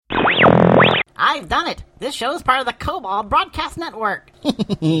I've done it! This show is part of the Kobold Broadcast Network!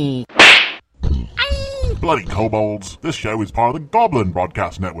 Bloody kobolds. This show is part of the Goblin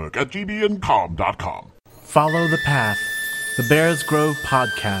Broadcast Network at gbncom.com. Follow the Path, the Bears Grove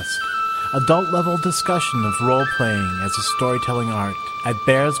podcast. Adult-level discussion of role-playing as a storytelling art at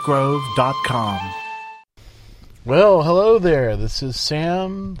bearsgrove.com. Well, hello there. This is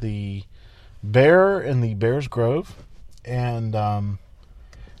Sam, the bear in the Bears Grove, and I'm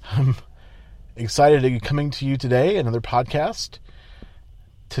excited to be coming to you today, another podcast.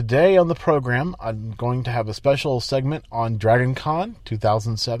 Today on the program, I'm going to have a special segment on DragonCon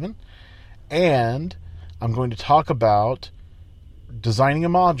 2007, and I'm going to talk about designing a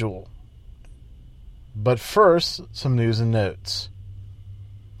module. But first, some news and notes.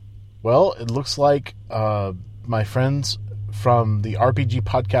 Well, it looks like my friends from the RPG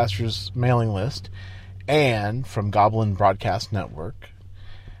Podcasters mailing list and from Goblin Broadcast Network,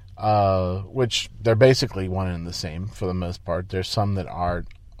 which they're basically one and the same for the most part. There's some that are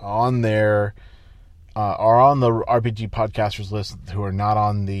on there, are on the RPG Podcasters list who are not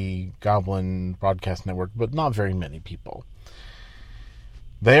on the Goblin Broadcast Network, but not very many people.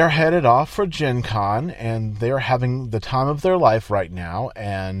 They are headed off for Gen Con, and they are having the time of their life right now,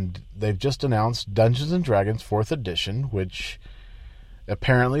 and they've just announced Dungeons & Dragons 4th Edition, which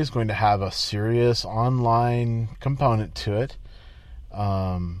apparently is going to have a serious online component to it,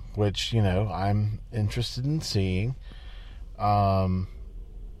 which, you know, I'm interested in seeing.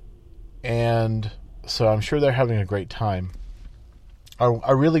 And so I'm sure they're having a great time.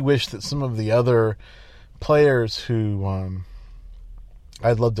 I really wish that some of the other players who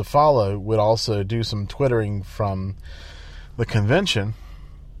I'd love to follow would also do some twittering from the convention.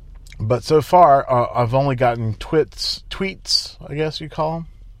 But so far, I've only gotten tweets, I guess you call them.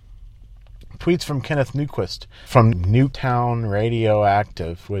 Tweets from Kenneth Newquist from Newtown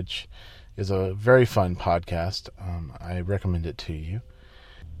Radioactive, which is a very fun podcast. I recommend it to you.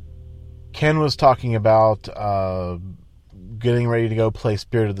 Ken was talking about getting ready to go play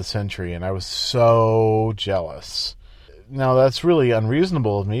Spirit of the Century, and I was so jealous. Now, that's really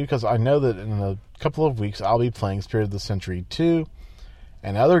unreasonable of me, because I know that in a couple of weeks I'll be playing Spirit of the Century 2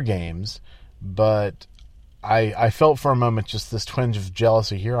 and other games, but I felt for a moment just this twinge of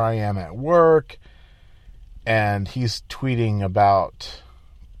jealousy. Here I am at work, and he's tweeting about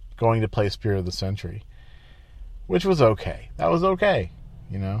going to play Spirit of the Century, which was okay. That was okay,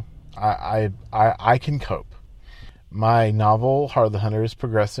 you know. I can cope. My novel, Heart of the Hunter, is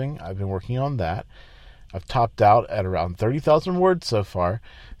progressing. I've been working on that. I've topped out at around 30,000 words so far,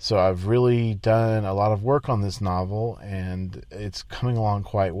 so I've really done a lot of work on this novel, and it's coming along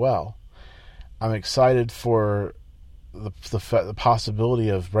quite well. I'm excited for the possibility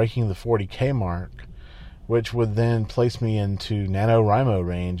of breaking the 40K mark, which would then place me into NaNoWriMo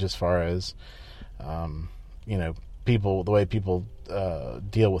range as far as, you know, the way people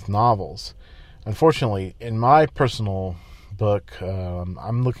deal with novels. Unfortunately, in my personal book,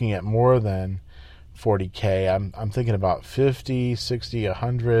 I'm looking at more than 40K. I'm thinking about 50, 60,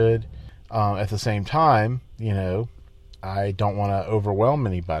 100. At the same time, you know, I don't want to overwhelm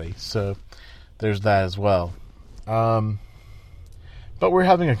anybody, so there's that as well. But we're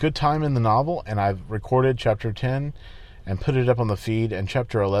having a good time in the novel, and I've recorded Chapter 10 and put it up on the feed, and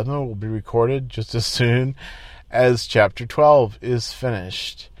Chapter 11 will be recorded just as soon as Chapter 12 is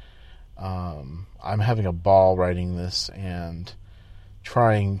finished. I'm having a ball writing this and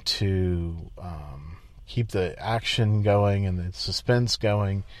trying to keep the action going and the suspense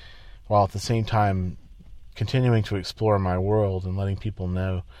going, while at the same time continuing to explore my world and letting people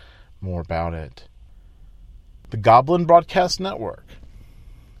know more about it. The Goblin Broadcast Network.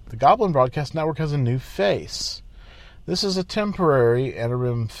 The Goblin Broadcast Network has a new face. This is a temporary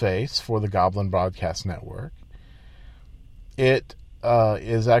interim face for the Goblin Broadcast Network. It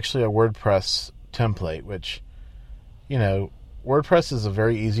is actually a WordPress template, which, you know, WordPress is a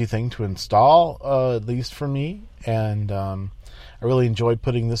very easy thing to install, at least for me, and I really enjoyed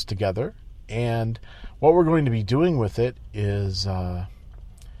putting this together. And what we're going to be doing with it is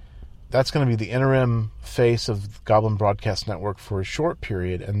that's going to be the interim face of the Goblin Broadcast Network for a short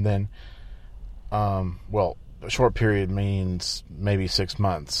period, and then, well, a short period means maybe 6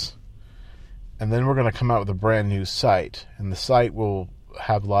 months. And then we're going to come out with a brand new site, and the site will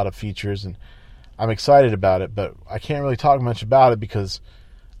have a lot of features, and I'm excited about it, but I can't really talk much about it because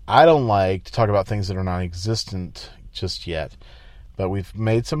I don't like to talk about things that are non-existent just yet. But we've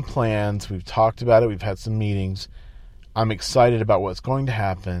made some plans, we've talked about it, we've had some meetings. I'm excited about what's going to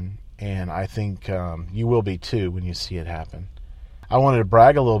happen, and I think you will be too when you see it happen. I wanted to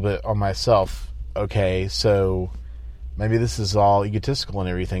brag a little bit on myself. Okay, so maybe this is all egotistical and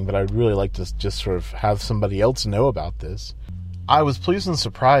everything, but I'd really like to just sort of have somebody else know about this. I was pleased and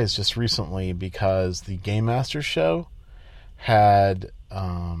surprised just recently because the Game Master show had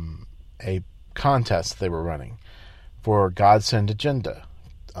a contest they were running for Godsend Agenda.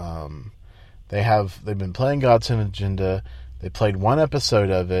 They've been playing Godsend Agenda. They played one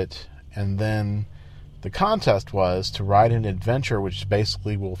episode of it, and then the contest was to write an adventure which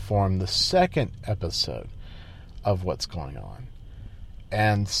basically will form the second episode of what's going on.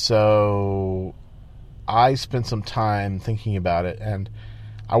 And so I spent some time thinking about it, and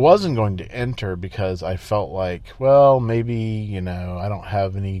I wasn't going to enter because I felt like, well, maybe, I don't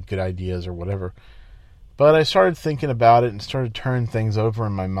have any good ideas or whatever. But I started thinking about it and started turning things over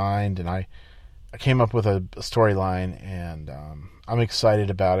in my mind, and I came up with a storyline, and I'm excited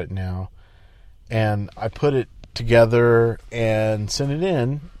about it now. And I put it together and sent it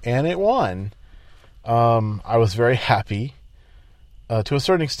in, and it won. I was very happy. To a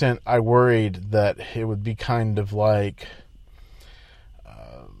certain extent, I worried that it would be kind of like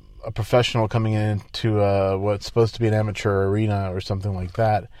a professional coming into what's supposed to be an amateur arena or something like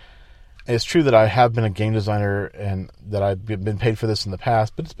that. It's true that I have been a game designer and that I've been paid for this in the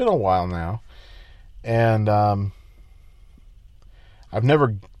past, but it's been a while now. And I've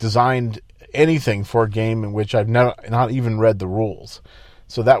never designed anything for a game in which I've not even read the rules.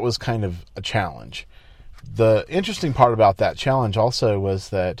 So that was kind of a challenge. The interesting part about that challenge also was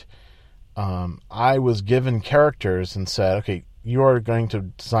that I was given characters and said, okay, you are going to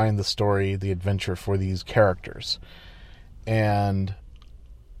design the story, the adventure for these characters. And,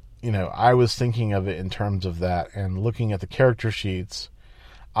 I was thinking of it in terms of that, and looking at the character sheets,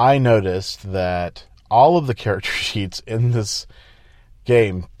 I noticed that all of the character sheets in this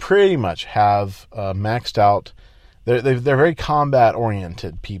game pretty much have maxed out. They're very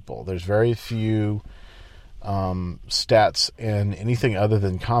combat-oriented people. There's very few stats in anything other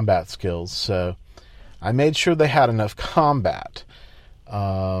than combat skills, so I made sure they had enough combat.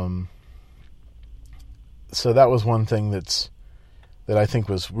 So that was one thing that I think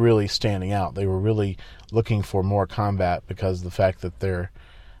was really standing out. They were really looking for more combat because of the fact that their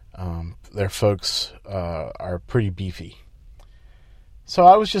folks are pretty beefy. So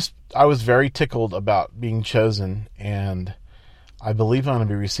I was very tickled about being chosen, and I believe I'm going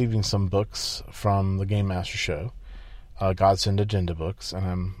to be receiving some books from the Game Master Show, Godsend Agenda books, and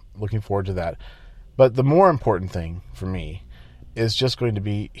I'm looking forward to that. But the more important thing for me is just going to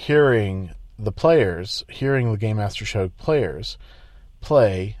be hearing the Game Master Show players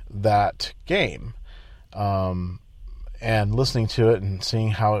play that game, and listening to it and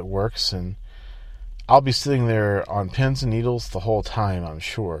seeing how it works. And I'll be sitting there on pins and needles the whole time, I'm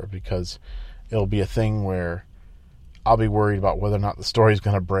sure, because it'll be a thing where I'll be worried about whether or not the story's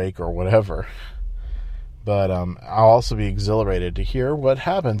going to break or whatever. But I'll also be exhilarated to hear what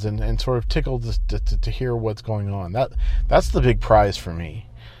happens and sort of tickled to hear what's going on. That's the big prize for me.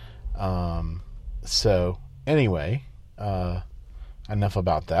 So anyway, enough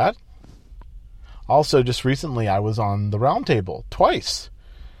about that. Also, just recently I was on the roundtable twice.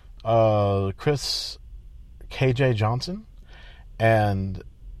 Chris KJ Johnson and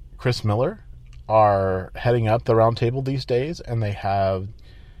Chris Miller are heading up the roundtable these days, and they have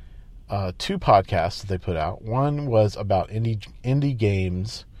two podcasts that they put out. One was about indie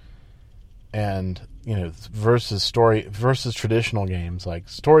games and versus traditional games, like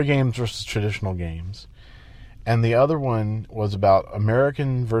story games versus traditional games. And the other one was about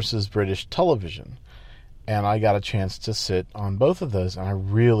American versus British television. And I got a chance to sit on both of those, and I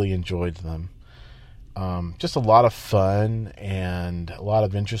really enjoyed them. Just a lot of fun and a lot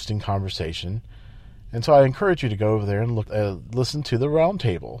of interesting conversation. And so I encourage you to go over there and listen to the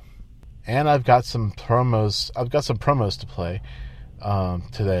roundtable. And I've got some promos. I've got some promos to play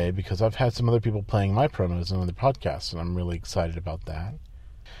today because I've had some other people playing my promos on other podcasts, and I'm really excited about that.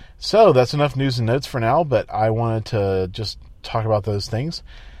 So that's enough news and notes for now, but I wanted to just talk about those things.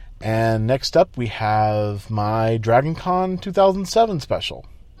 And next up, we have my DragonCon 2007 special.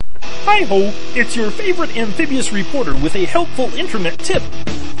 Hi-ho, it's your favorite amphibious reporter with a helpful internet tip.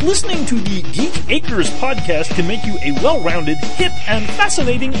 Listening to the Geek Acres podcast can make you a well-rounded, hip, and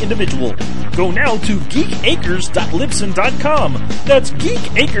fascinating individual. Go now to geekacres.libsyn.com. That's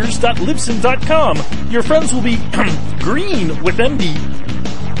geekacres.libsyn.com. Your friends will be green with envy.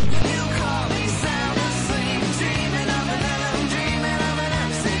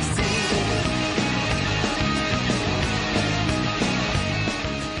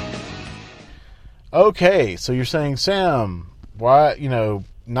 Okay, so you're saying, Sam, why,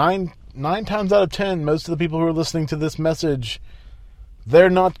 nine times out of 10, most of the people who are listening to this message, they're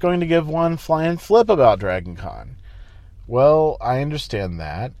not going to give one flying flip about DragonCon. Well, I understand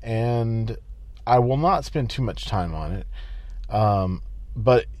that, and I will not spend too much time on it.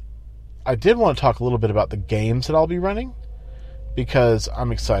 But I did want to talk a little bit about the games that I'll be running, because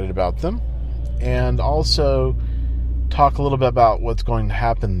I'm excited about them, and also talk a little bit about what's going to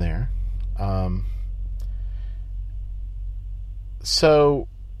happen there. So,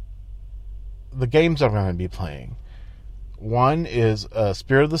 the games I'm going to be playing. One is a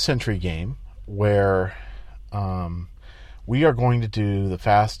Spirit of the Century game, where we are going to do the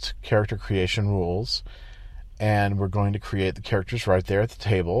fast character creation rules, and we're going to create the characters right there at the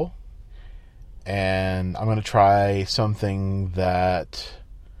table. And I'm going to try something that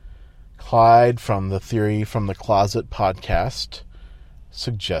Clyde from the Theory from the Closet podcast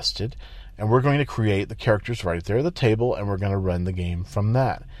suggested, and we're going to create the characters right there at the table, and we're going to run the game from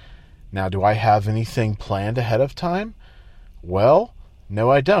that. Now, do I have anything planned ahead of time? Well,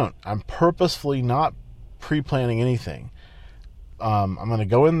 no, I don't. I'm purposefully not pre-planning anything. I'm going to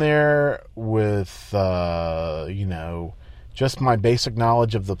go in there with, just my basic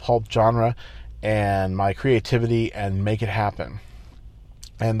knowledge of the pulp genre and my creativity, and make it happen.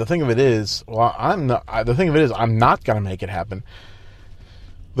 And the thing of it is, I'm not going to make it happen.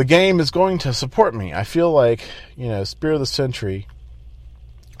 The game is going to support me. I feel like, Spirit of the Century,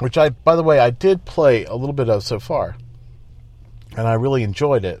 which by the way, I did play a little bit of so far, and I really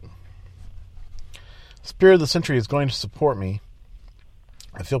enjoyed it. Spirit of the Century is going to support me.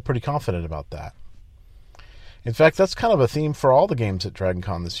 I feel pretty confident about that. In fact, that's kind of a theme for all the games at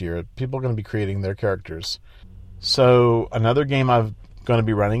DragonCon this year. People are going to be creating their characters. So another game I'm going to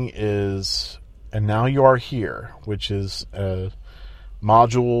be running is And Now You Are Here, which is a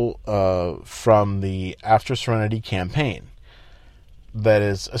module from the After Serenity campaign. That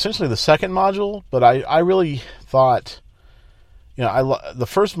is essentially the second module, but I really thought, the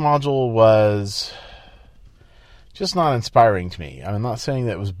first module was just not inspiring to me. I'm not saying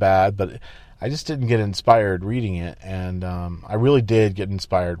that it was bad, but I just didn't get inspired reading it, and I really did get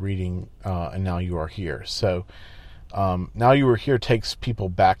inspired reading And Now You Are Here. So Now You Are Here takes people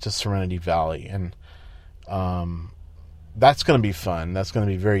back to Serenity Valley, and that's going to be fun. That's going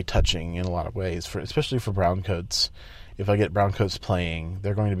to be very touching in a lot of ways, especially for browncoats. If I get browncoats playing,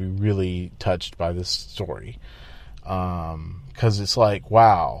 they're going to be really touched by this story, because it's like,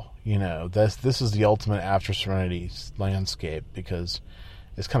 wow, this is the ultimate After Serenity landscape, because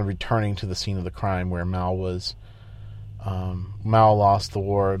it's kind of returning to the scene of the crime where Mal was. Mal lost the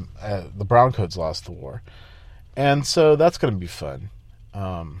war. The browncoats lost the war, and so that's going to be fun.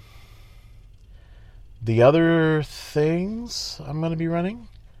 The other things I'm going to be running,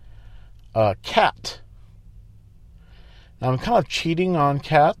 Cat. Now, I'm kind of cheating on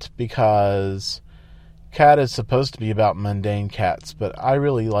Cat, because Cat is supposed to be about mundane cats, but I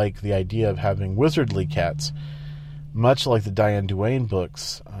really like the idea of having wizardly cats, much like the Diane Duane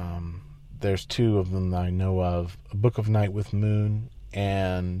books. There's two of them that I know of, A Book of Night with Moon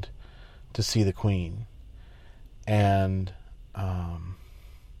and To See the Queen. And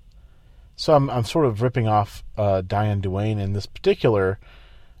so I'm sort of ripping off Diane Duane in this particular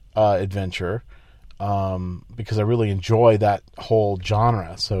adventure, because I really enjoy that whole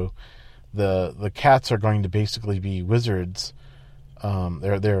genre. So the cats are going to basically be wizards.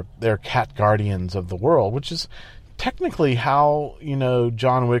 They're cat guardians of the world, which is technically how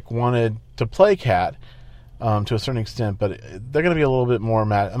John Wick wanted to play Cat to a certain extent, but they're going to be a little bit more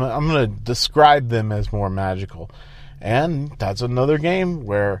I'm going to describe them as more magical, and that's another game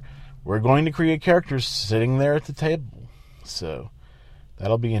where we're going to create characters sitting there at the table. So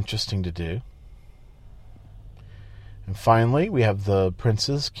that'll be interesting to do. And finally, we have The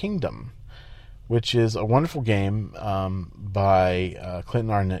Prince's Kingdom, which is a wonderful game by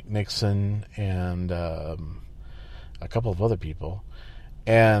Clinton R. Nixon and a couple of other people,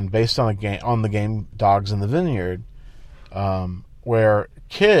 and based on the game Dogs in the Vineyard, where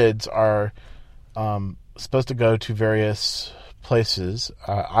kids are supposed to go to various places,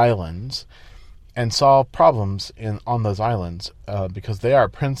 islands, and solve problems on those islands, because they are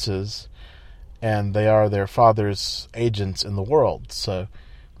princes, and they are their father's agents in the world. So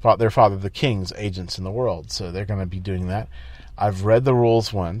their father, the king's agents in the world. So they're going to be doing that. I've read the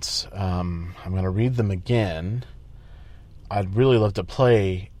rules once. I'm going to read them again. I'd really love to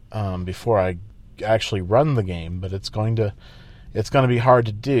play before I actually run the game, but it's going to be hard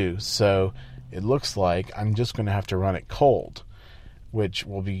to do. So it looks like I'm just going to have to run it cold, which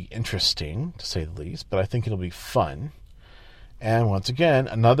will be interesting to say the least. But I think it'll be fun. And once again,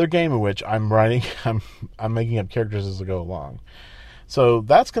 another game in which I'm making up characters as I go along. So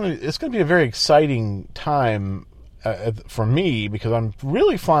it's going to be a very exciting time for me, because I'm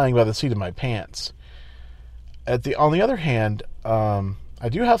really flying by the seat of my pants. On the other hand, I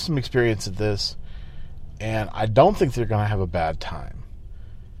do have some experience at this, and I don't think they're going to have a bad time.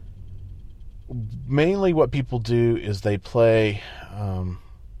 Mainly what people do is they play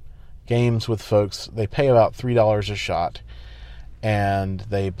games with folks. They pay about $3 a shot, and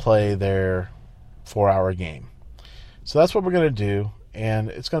they play their 4-hour game. So that's what we're going to do, and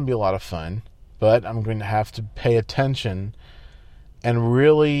it's going to be a lot of fun. But I'm going to have to pay attention and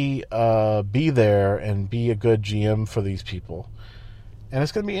really be there and be a good GM for these people. And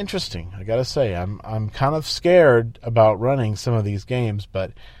it's going to be interesting. I got to say, I'm kind of scared about running some of these games,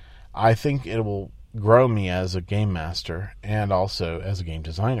 but I think it will grow me as a game master and also as a game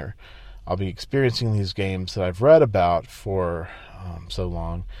designer. I'll be experiencing these games that I've read about for so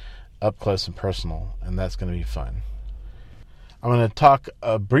long, up close and personal, and that's going to be fun. I'm going to talk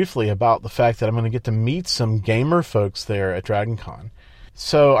briefly about the fact that I'm going to get to meet some gamer folks there at DragonCon.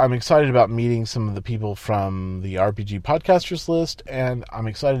 So I'm excited about meeting some of the people from the RPG Podcasters list, and I'm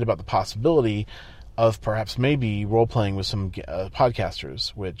excited about the possibility of perhaps maybe role-playing with some podcasters,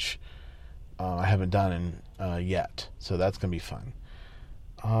 which I haven't done yet. So that's going to be fun.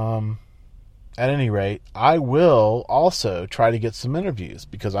 At any rate, I will also try to get some interviews,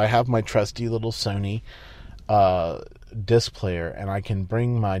 because I have my trusty little Sony disc player, and I can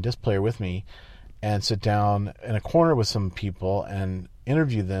bring my disc player with me and sit down in a corner with some people and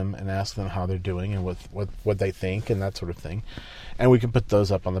interview them and ask them how they're doing and what they think and that sort of thing. And we can put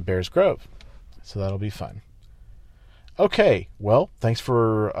those up on the Bears Grove. So that'll be fun. Okay, well, thanks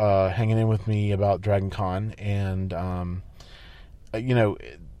for hanging in with me about DragonCon. And,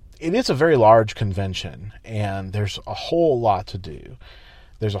 it is a very large convention, and there's a whole lot to do.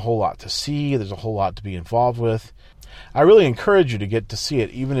 There's a whole lot to see. There's a whole lot to be involved with. I really encourage you to get to see it,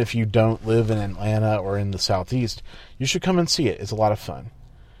 even if you don't live in Atlanta or in the Southeast. You should come and see it. It's a lot of fun.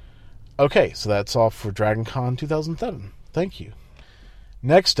 Okay, so that's all for DragonCon 2007. Thank you.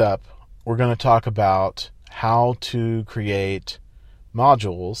 Next up, we're going to talk about how to create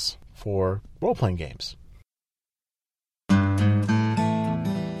modules for role-playing games. Here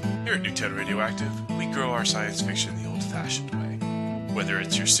at Newtown Radioactive, we grow our science fiction the old-fashioned way. Whether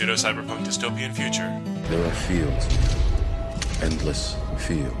it's your pseudo-cyberpunk dystopian future, there are fields, endless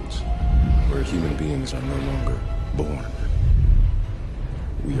fields, where human beings are no longer born.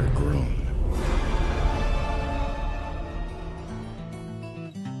 We are grown.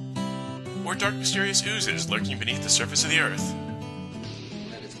 or dark mysterious oozes lurking beneath the surface of the earth.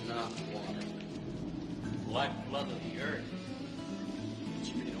 That is not water. Lifeblood of the earth. What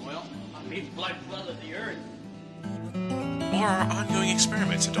you mean, oil? I mean lifeblood of the earth. Or our ongoing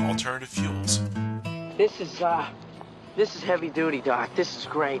experiments into alternative fuels. This is heavy duty, Doc. This is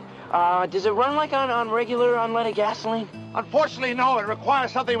great. Does it run like on regular unleaded gasoline? Unfortunately, no. It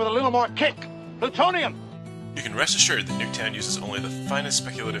requires something with a little more kick. Plutonium! You can rest assured that Nuketown uses only the finest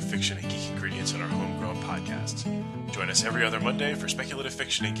speculative fiction and geek ingredients in our homegrown podcasts. Join us every other Monday for speculative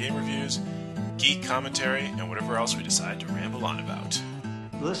fiction and game reviews, geek commentary, and whatever else we decide to ramble on about.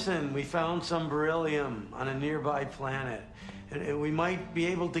 Listen, we found some beryllium on a nearby planet, and we might be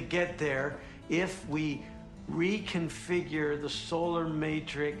able to get there if we reconfigure the solar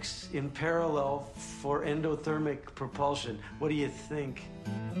matrix in parallel for endothermic propulsion. What do you think?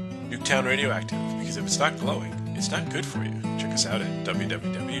 Nuketown Radioactive, because if it's not glowing, it's not good for you. Check us out at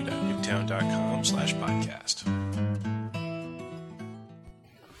www.nuketown.com/podcast.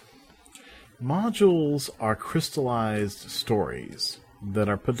 Modules are crystallized stories that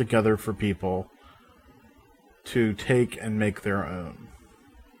are put together for people to take and make their own.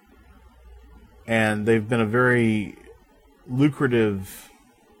 And they've been a very lucrative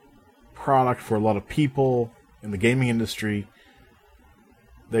product for a lot of people in the gaming industry.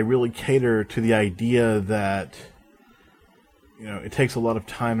 They really cater to the idea that, you know, it takes a lot of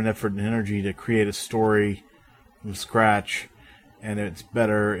time and effort and energy to create a story from scratch, and it's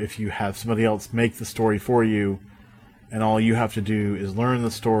better if you have somebody else make the story for you, and all you have to do is learn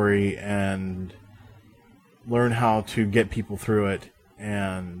the story and learn how to get people through it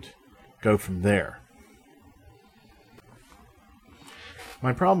and go from there.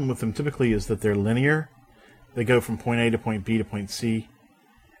 My problem with them typically is that they're linear. They go from point A to point B to point C,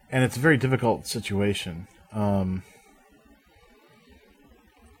 and it's a very difficult situation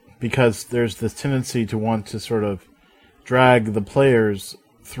because there's this tendency to want to sort of drag the players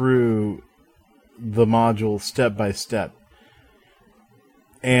through the module step by step,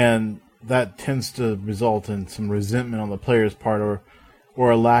 and that tends to result in some resentment on the player's part,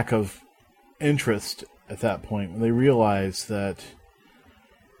 or a lack of interest at that point when they realize that,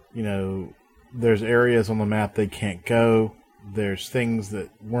 you know, there's areas on the map they can't go, there's things that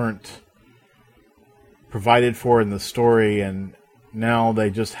weren't provided for in the story, and now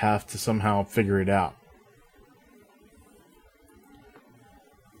they just have to somehow figure it out.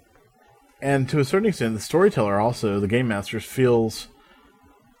 And to a certain extent, the storyteller also, the game master, feels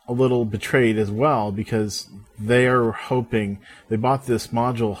a little betrayed as well, because they are hoping, they bought this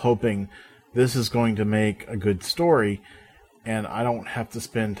module hoping this is going to make a good story, and I don't have to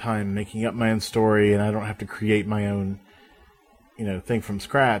spend time making up my own story, and I don't have to create my own, thing from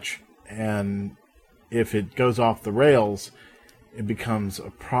scratch. And if it goes off the rails, it becomes a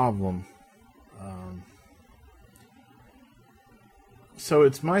problem. So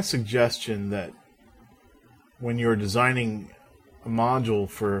it's my suggestion that when you're designing a module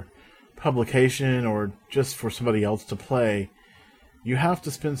for publication or just for somebody else to play, you have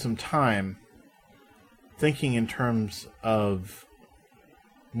to spend some time thinking in terms of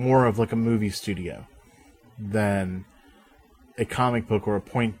more of like a movie studio than a comic book or a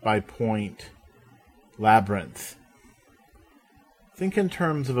point-by-point labyrinth. Think in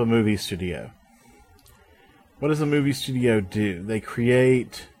terms of a movie studio. What does a movie studio do? They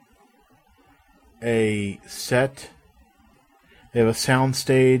create a set. They have a sound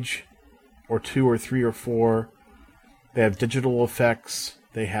stage, or 2 or 3 or 4. They have digital effects.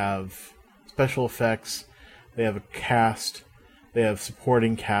 They have special effects. They have a cast. They have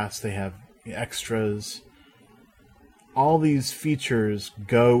supporting cast. They have extras. All these features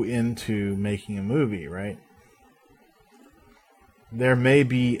go into making a movie, right? There may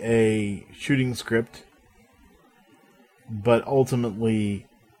be a shooting script, but ultimately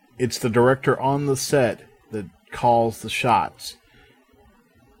it's the director on the set that calls the shots.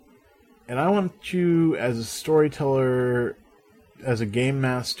 And I want you, as a storyteller, as a game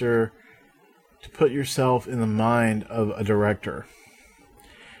master, to put yourself in the mind of a director.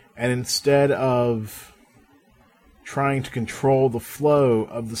 And instead of trying to control the flow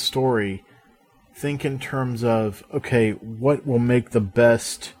of the story, think in terms of, okay, what will make the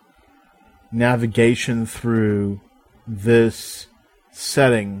best navigation through this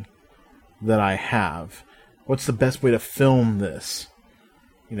setting that I have? What's the best way to film this?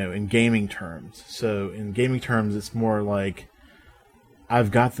 In gaming terms. So in gaming terms, it's more like,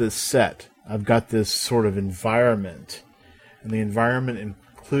 I've got this set. I've got this sort of environment. And the environment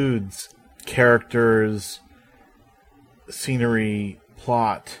includes characters, scenery,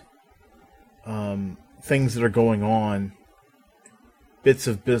 plot, things that are going on, bits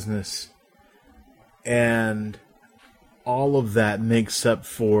of business, and all of that makes up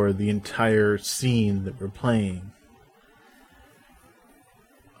for the entire scene that we're playing.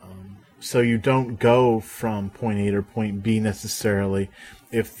 So you don't go from point A to point B necessarily.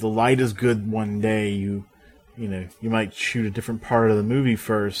 If the light is good one day, you might shoot a different part of the movie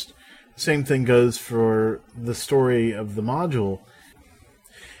first. Same thing goes for the story of the module.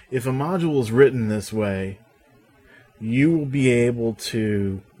 If a module is written this way, you will be able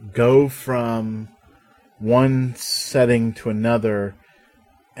to go from one setting to another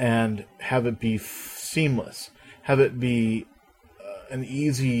and have it be seamless. Have it be an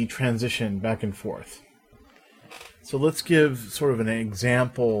easy transition back and forth. So let's give sort of an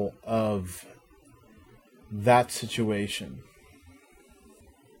example of that situation.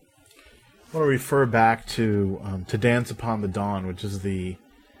 I want to refer back to Dance Upon the Dawn, which is the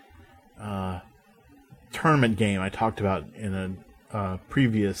tournament game I talked about in a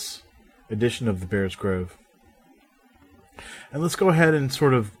previous edition of the Bears Grove. And let's go ahead and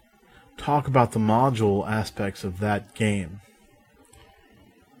sort of talk about the module aspects of that game.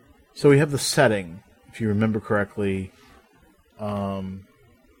 So we have the setting, if you remember correctly,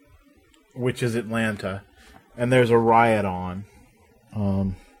 which is Atlanta, and there's a riot on.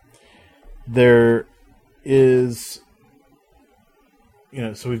 There is,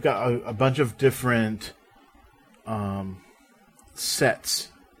 so we've got a bunch of different sets,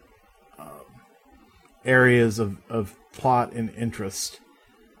 areas of plot and interest.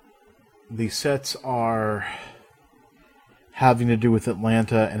 The sets are having to do with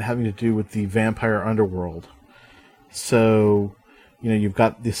Atlanta and having to do with the vampire underworld. So, you've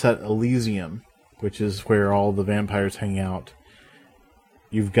got the set Elysium, which is where all the vampires hang out.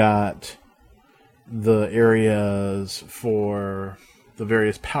 You've got the areas for the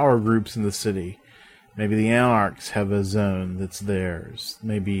various power groups in the city. Maybe the Anarchs have a zone that's theirs.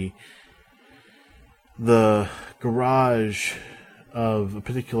 Maybe the garage of a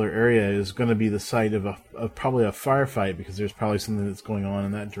particular area is going to be the site of probably a firefight, because there's probably something that's going on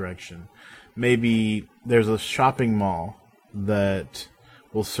in that direction. Maybe there's a shopping mall that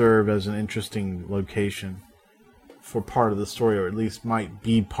will serve as an interesting location for part of the story, or at least might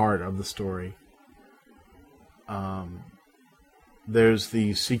be part of the story. There's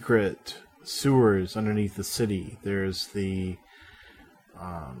the secret sewers underneath the city. There's the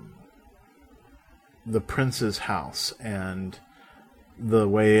prince's house and the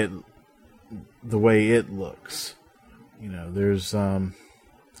way it looks. You know, there's a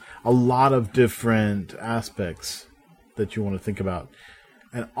lot of different aspects that you want to think about.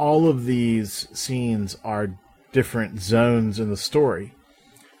 And all of these scenes are different zones in the story.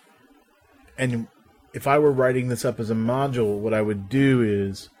 And if I were writing this up as a module, what I would do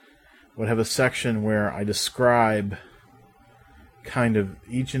is would have a section where I describe kind of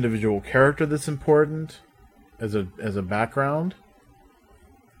each individual character that's important as a background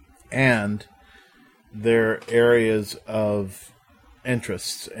and their areas of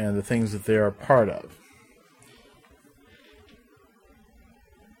interests and the things that they are a part of.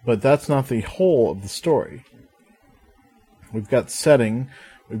 But that's not the whole of the story. We've got setting,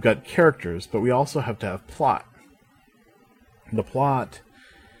 we've got characters, but we also have to have plot. The plot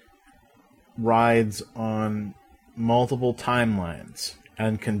rides on multiple timelines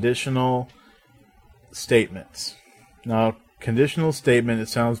and conditional statements. Now, conditional statement, it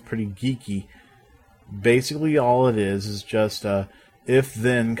sounds pretty geeky. Basically, all it is just a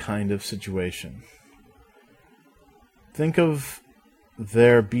if-then kind of situation. Think of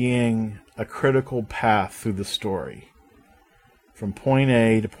there being a critical path through the story from point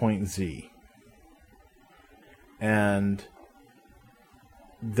A to point Z. And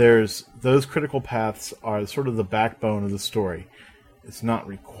those critical paths are sort of the backbone of the story. It's not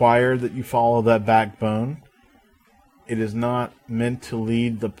required that you follow that backbone. It is not meant to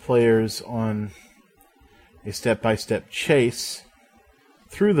lead the players on a step-by-step chase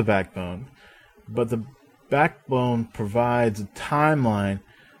through the backbone, but the backbone provides a timeline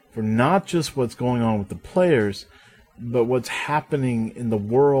for not just what's going on with the players, but what's happening in the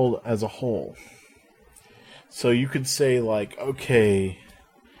world as a whole. So you could say, like, okay,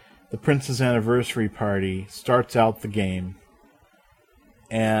 the Prince's Anniversary Party starts out the game,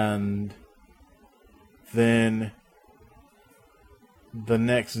 and then the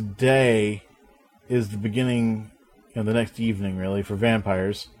next day is the beginning, the next evening, really, for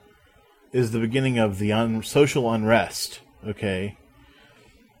vampires, is the beginning of the social unrest, okay?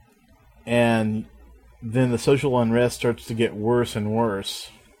 And then the social unrest starts to get worse and worse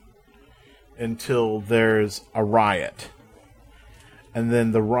until there's a riot. And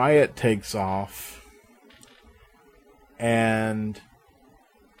then the riot takes off, and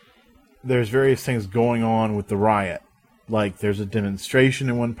there's various things going on with the riot. Like, there's a demonstration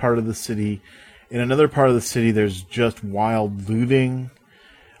in one part of the city. In another part of the city, there's just wild looting.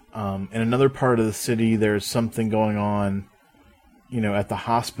 In another part of the city, there's something going on, at the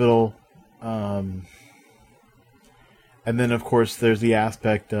hospital. And then, of course, there's the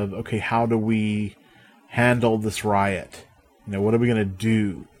aspect of, okay, how do we handle this riot? What are we going to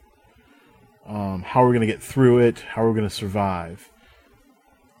do? How are we going to get through it? How are we going to survive?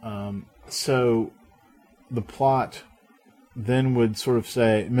 So the plot then would sort of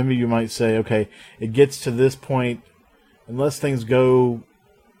say, maybe you might say, okay, it gets to this point, unless things go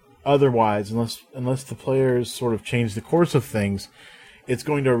otherwise, unless the players sort of change the course of things, it's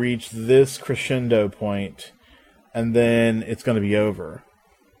going to reach this crescendo point, and then it's going to be over.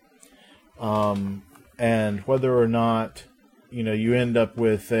 And whether or not, you end up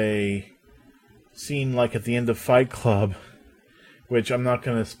with a scene like at the end of Fight Club, which I'm not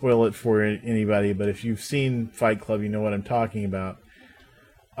going to spoil it for anybody, but if you've seen Fight Club, you know what I'm talking about.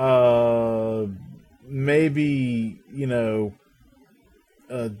 Maybe,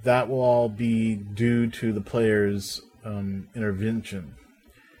 that will all be due to the player's intervention.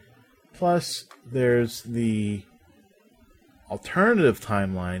 Plus, there's the alternative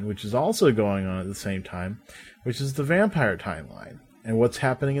timeline, which is also going on at the same time, which is the vampire timeline, and what's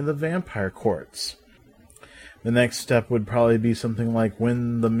happening in the vampire courts. The next step would probably be something like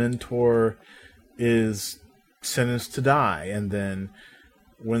when the mentor is sentenced to die, and then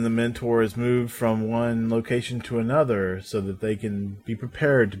when the mentor is moved from one location to another so that they can be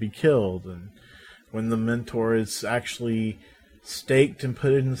prepared to be killed, and when the mentor is actually staked and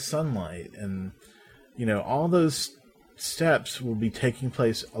put in the sunlight, and all those steps will be taking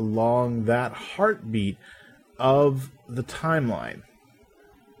place along that heartbeat of the timeline.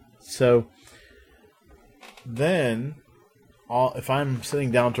 So then, if I'm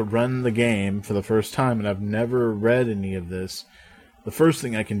sitting down to run the game for the first time and I've never read any of this, the first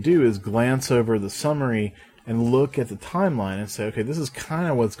thing I can do is glance over the summary and look at the timeline and say, okay, this is kind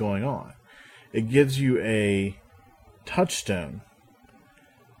of what's going on. It gives you a touchstone,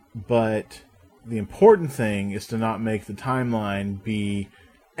 but the important thing is to not make the timeline be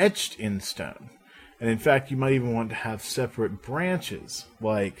etched in stone. And in fact, you might even want to have separate branches,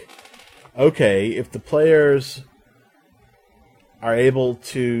 like okay, if the players are able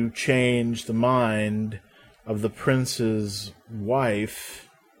to change the mind of the prince's wife,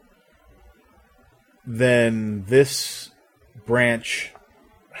 then this branch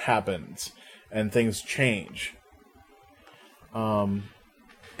happens and things change.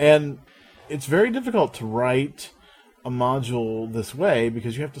 And it's very difficult to write a module this way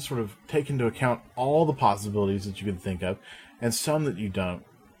because you have to sort of take into account all the possibilities that you can think of and some that you don't.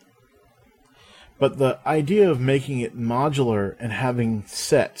 But the idea of making it modular and having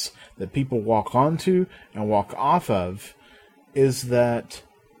sets that people walk onto and walk off of is that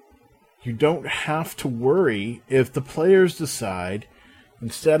you don't have to worry if the players decide,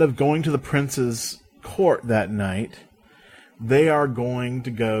 instead of going to the prince's court that night, they are going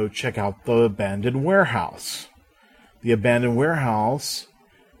to go check out the abandoned warehouse. The abandoned warehouse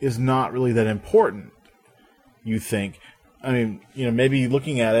is not really that important, you think. I mean, maybe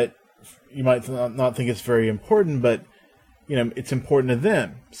looking at it, you might not think it's very important, but, it's important to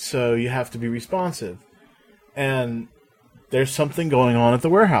them. So you have to be responsive. And there's something going on at the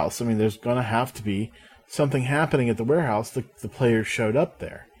warehouse. I mean, there's going to have to be something happening at the warehouse. The players showed up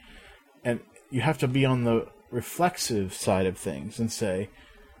there. And you have to be on the reflexive side of things and say,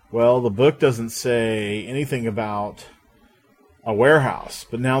 well, the book doesn't say anything about a warehouse,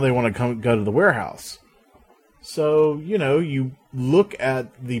 but now they want to go to the warehouse. So, you look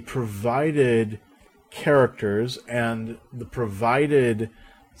at the provided characters and the provided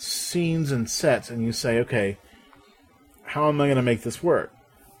scenes and sets, and you say, okay, how am I going to make this work?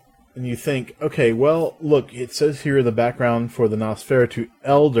 And you think, okay, well, look, it says here the background for the Nosferatu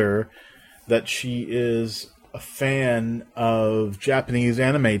Elder that she is a fan of Japanese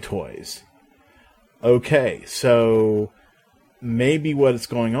anime toys. Okay, so maybe what's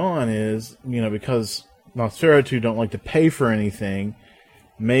going on is, because Nosferatu don't like to pay for anything,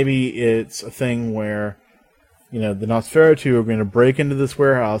 maybe it's a thing where, the Nosferatu are going to break into this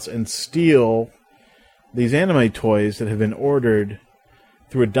warehouse and steal these anime toys that have been ordered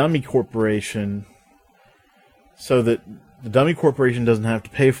through a dummy corporation so that the dummy corporation doesn't have to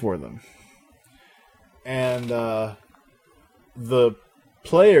pay for them. And the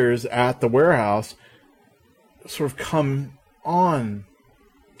players at the warehouse sort of come on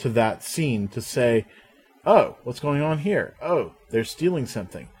to that scene to say, oh, what's going on here? Oh, they're stealing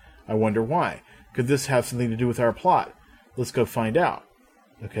something. I wonder why. Could this have something to do with our plot? Let's go find out.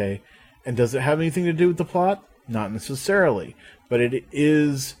 Okay? And does it have anything to do with the plot? Not necessarily. But it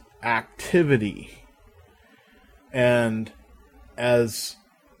is activity. And as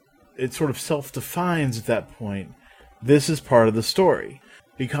it sort of self-defines at that point, this is part of the story.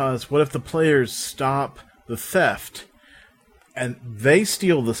 Because what if the players stop the theft and they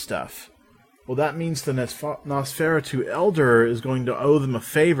steal the stuff? Well, that means the Nosferatu Elder is going to owe them a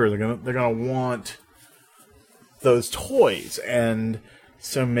favor. They're going to want those toys. And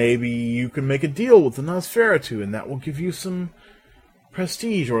so maybe you can make a deal with the Nosferatu, and that will give you some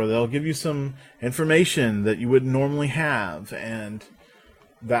prestige, or they'll give you some information that you wouldn't normally have, and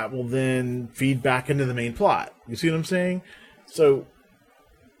that will then feed back into the main plot. You see what I'm saying? So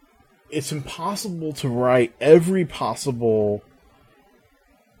it's impossible to write every possible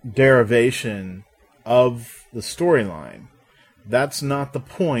derivation of the storyline. That's not the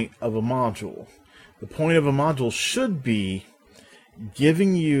point of a module. The point of a module should be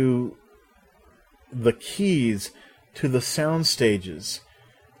giving you the keys to the sound stages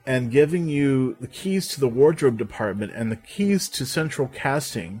and giving you the keys to the wardrobe department and the keys to central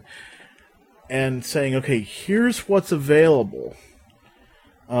casting and saying, okay, here's what's available.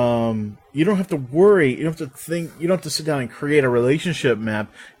 You don't have to worry. You don't have to think. You don't have to sit down and create a relationship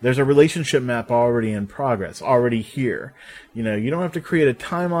map. There's a relationship map already in progress, already here. You don't have to create a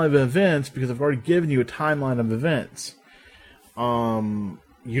timeline of events because I've already given you a timeline of events.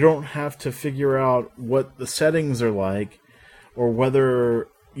 You don't have to figure out what the settings are like or whether,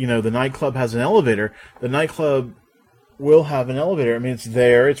 the nightclub has an elevator. The nightclub will have an elevator. I mean, it's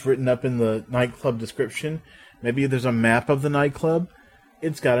there. It's written up in the nightclub description. Maybe there's a map of the nightclub.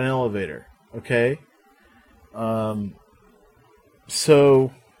 It's got an elevator, okay?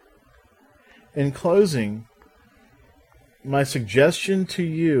 So, in closing, my suggestion to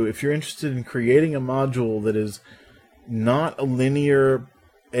you, if you're interested in creating a module that is not a linear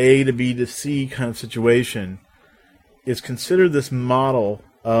A to B to C kind of situation, is consider this model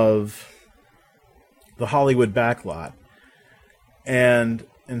of the Hollywood backlot. And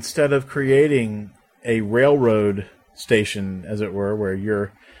instead of creating a railroad station, as it were, where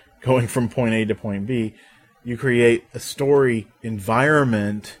you're going from point A to point B, you create a story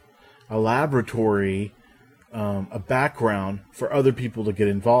environment, a laboratory, a background for other people to get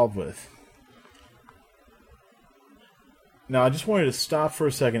involved with. Now, I just wanted to stop for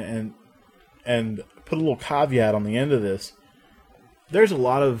a second and put a little caveat on the end of this. There's a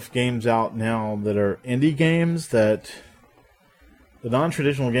lot of games out now that are indie games that the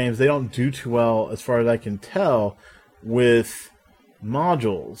non-traditional games, they don't do too well, as far as I can tell, with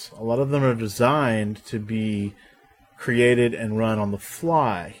modules. A lot of them are designed to be created and run on the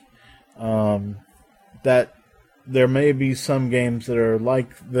fly. That there may be some games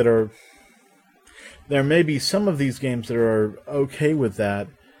there may be some of these games that are okay with that.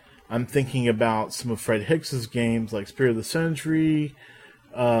 I'm thinking about some of Fred Hicks's games like Spirit of the Century,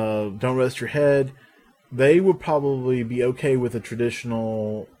 Don't Rest Your Head. They would probably be okay with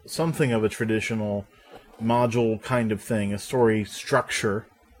something of a traditional module kind of thing, a story structure.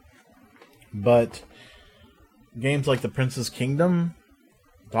 But games like The Prince's Kingdom,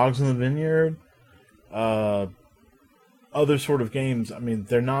 Dogs in the Vineyard, other sort of games, I mean,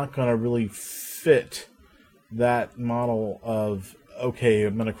 they're not going to really fit that model of, okay,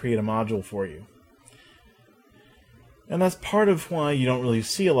 I'm going to create a module for you. And that's part of why you don't really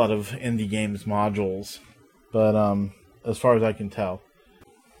see a lot of indie games modules. But as far as I can tell.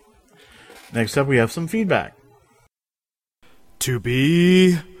 Next up, we have some feedback. To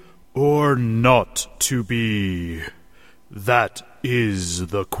be or not to be? That is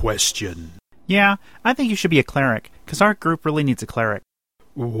the question. Yeah, I think you should be a cleric, because our group really needs a cleric.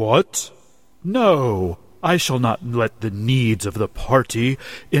 What? No, I shall not let the needs of the party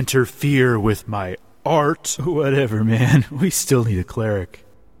interfere with my art. Whatever, man. We still need a cleric.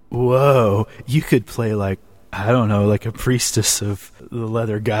 Whoa, you could play like a priestess of the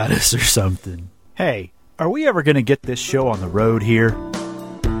leather goddess or something. Hey, are we ever going to get this show on the road here?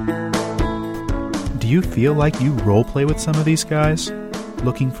 Do you feel like you roleplay with some of these guys?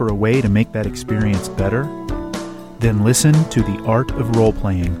 Looking for a way to make that experience better? Then listen to The Art of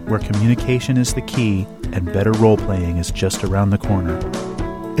Roleplaying, where communication is the key and better roleplaying is just around the corner.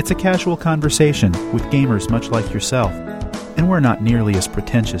 It's a casual conversation with gamers much like yourself, and we're not nearly as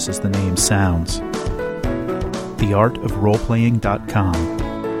pretentious as the name sounds. theartofroleplaying.com.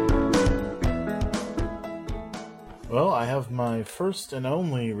 Well, I have my first and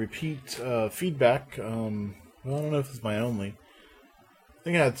only repeat feedback. I don't know if it's my only. I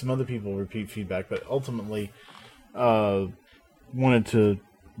think I had some other people repeat feedback, but ultimately wanted to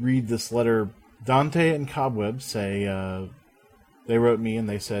read this letter. Dante and Cobwebs say, they wrote me and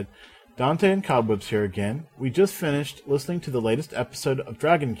they said, Dante and Cobwebs here again. We just finished listening to the latest episode of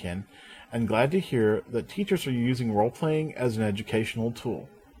DragonCon, and glad to hear that teachers are using role-playing as an educational tool.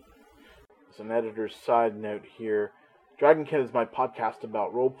 As an editor's side note here, DragonCon is my podcast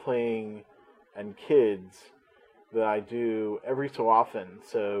about role-playing and kids that I do every so often.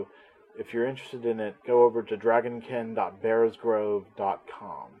 So if you're interested in it, go over to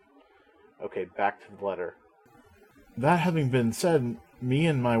dragoncon.bearsgrove.com. Okay, back to the letter. That having been said, me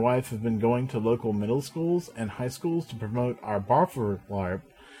and my wife have been going to local middle schools and high schools to promote our Barford LARP,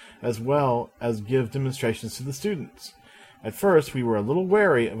 as well as give demonstrations to the students. At first, we were a little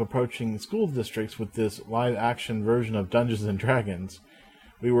wary of approaching school districts with this live-action version of Dungeons & Dragons.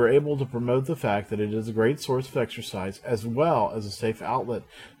 We were able to promote the fact that it is a great source of exercise, as well as a safe outlet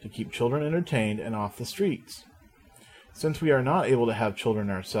to keep children entertained and off the streets. Since we are not able to have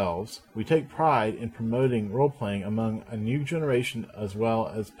children ourselves, we take pride in promoting role-playing among a new generation as well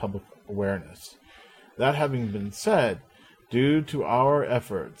as public awareness. That having been said, due to our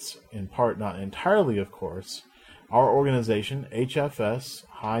efforts, in part not entirely of course, our organization, HFS,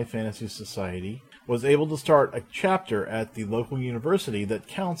 High Fantasy Society, was able to start a chapter at the local university that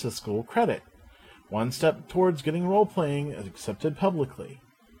counts as school credit. One step towards getting role-playing accepted publicly.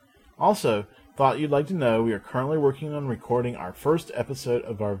 Also, thought you'd like to know we are currently working on recording our first episode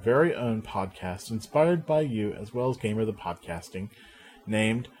of our very own podcast inspired by you as well as Gamer the Podcasting,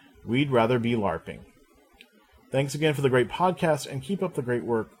 named We'd Rather Be LARPing. Thanks again for the great podcast and keep up the great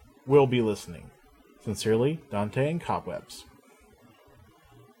work. We'll be listening. Sincerely, Dante and Cobwebs.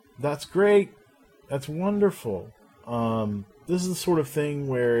 That's great. That's wonderful. This is the sort of thing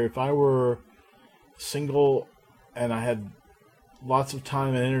where if I were single and I had lots of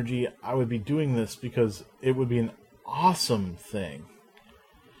time and energy, I would be doing this because it would be an awesome thing.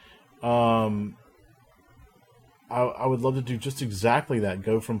 I would love to do just exactly that.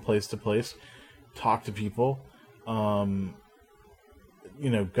 Go from place to place, talk to people, go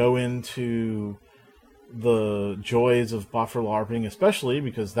into the joys of buffer LARPing, especially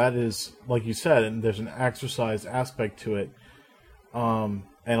because that is, like you said, and there's an exercise aspect to it. And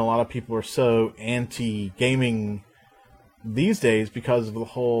a lot of people are so anti-gaming these days because of the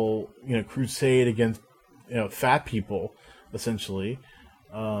whole, crusade against, fat people, essentially.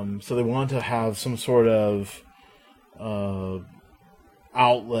 So they want to have some sort of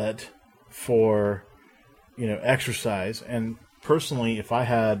outlet for, exercise. And personally, if I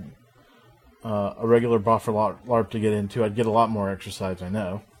had a regular buffer LARP to get into, I'd get a lot more exercise, I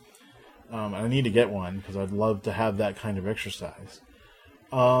know. I need to get one because I'd love to have that kind of exercise.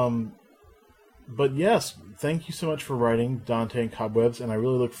 But yes, thank you so much for writing, Dante and Cobwebs, and I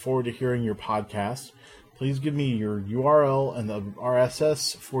really look forward to hearing your podcast. Please give me your URL and the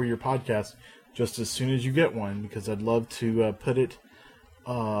RSS for your podcast just as soon as you get one, because I'd love to put it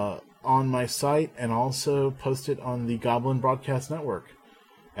on my site and also post it on the Goblin Broadcast Network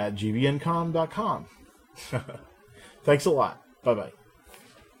at gbncom.com. Thanks a lot. Bye-bye.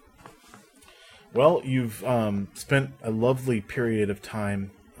 Well, you've spent a lovely period of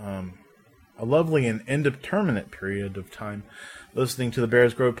time, a lovely and indeterminate period of time listening to the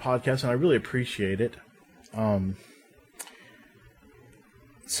Bears Grove podcast, and I really appreciate it.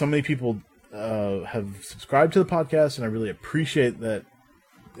 So many people have subscribed to the podcast, and I really appreciate that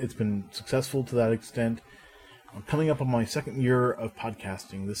it's been successful to that extent. I'm coming up on my second year of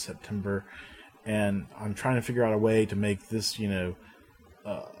podcasting this September, and I'm trying to figure out a way to make this,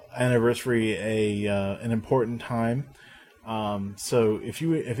 anniversary an important time. So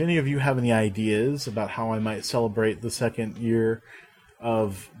if any of you have any ideas about how I might celebrate the second year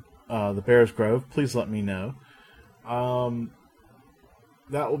of the Bears Grove, please let me know.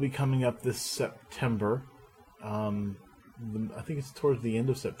 That will be coming up this September. I think it's towards the end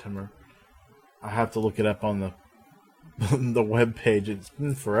of September. I have to look it up on the web page. It's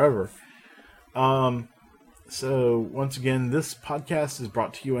been forever. So once again, this podcast is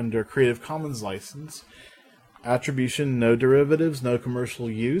brought to you under Creative Commons license. Attribution, no derivatives, no commercial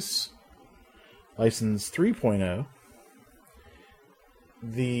use. License 3.0.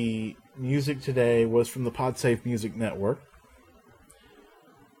 The music today was from the PodSafe Music Network.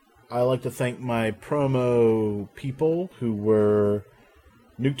 I like to thank my promo people who were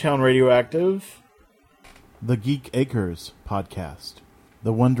Nuketown Radioactive, the Geek Acres podcast,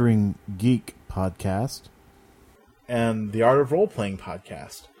 the Wandering Geek podcast, and the Art of Role Playing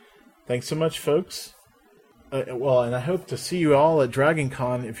podcast. Thanks so much, folks. And I hope to see you all at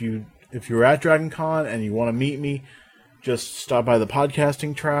DragonCon. If you're at DragonCon and you want to meet me, just stop by the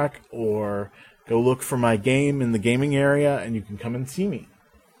podcasting track or go look for my game in the gaming area, and you can come and see me.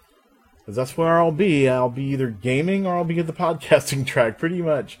 Because that's where I'll be. I'll be either gaming or I'll be at the podcasting track pretty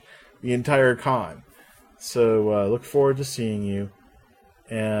much the entire con. So look forward to seeing you.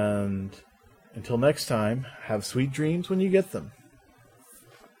 And until next time, have sweet dreams when you get them.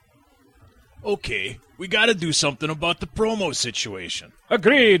 Okay, we gotta do something about the promo situation.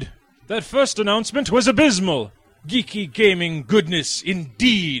 Agreed. That first announcement was abysmal. Geeky gaming goodness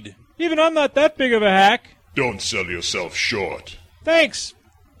indeed. Even I'm not that big of a hack. Don't sell yourself short. Thanks,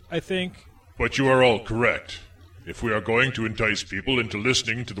 I think. But you are all correct. If we are going to entice people into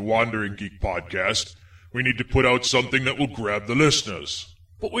listening to the Wandering Geek podcast, we need to put out something that will grab the listeners.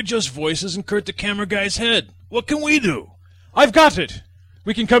 But we're just voices in Kurt the Camera Guy's head. What can we do? I've got it.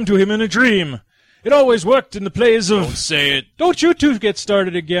 We can come to him in a dream. It always worked in the plays of... Don't say it. Don't you two get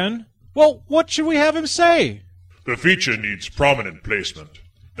started again. Well, what should we have him say? The feature needs prominent placement.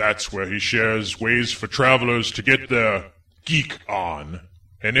 That's where he shares ways for travelers to get their geek on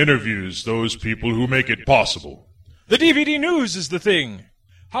and interviews those people who make it possible. The DVD news is the thing.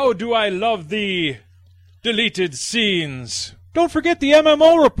 How do I love the deleted scenes? Don't forget the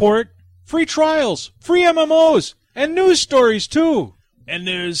MMO report. Free trials, free MMOs, and news stories too. And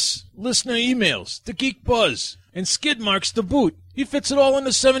there's listener emails, the Geek Buzz, and Skid Marks to boot. He fits it all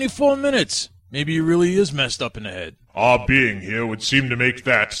into 74 minutes. Maybe he really is messed up in the head. Our being here would seem to make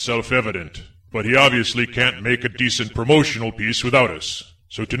that self-evident. But he obviously can't make a decent promotional piece without us.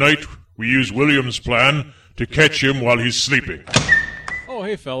 So tonight, we use William's plan to catch him while he's sleeping. Oh,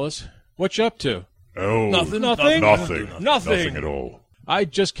 hey, fellas. What you up to? Oh, Nothing? Nothing at all. I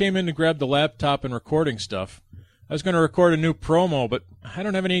just came in to grab the laptop and recording stuff. I was going to record a new promo, but I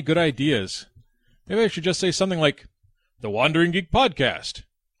don't have any good ideas. Maybe I should just say something like, The Wandering Geek Podcast.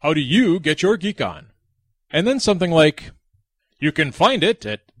 How do you get your geek on? And then something like, you can find it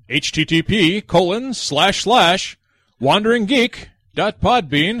at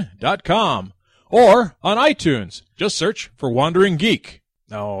http://wanderinggeek.podbean.com or on iTunes. Just search for Wandering Geek.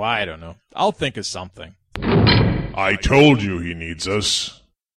 No, I don't know. I'll think of something. I told you he needs us.